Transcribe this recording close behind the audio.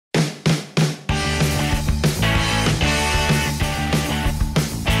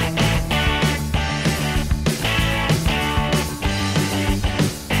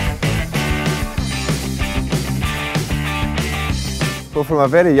So from a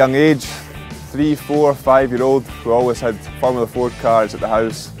very young age, 3, 4, 5-year-old, we always had Formula Ford cars at the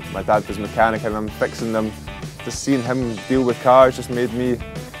house. My dad was a mechanic and I'm fixing them. Just seeing him deal with cars just made me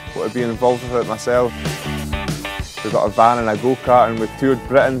want to be involved with it myself. We got a van and a go-kart and we toured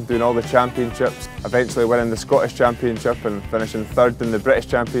Britain doing all the championships, eventually winning the Scottish Championship and finishing 3rd in the British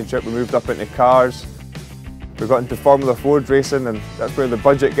Championship. We moved up into cars. We got into Formula Ford racing and that's where the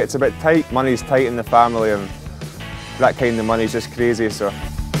budget gets a bit tight. Money's tight in the family and that kind of money's just crazy. So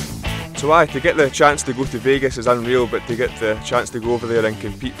to get the chance to go to Vegas is unreal, but to get the chance to go over there and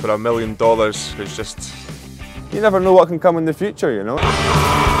compete for $1 million is just, you never know what can come in the future, you know.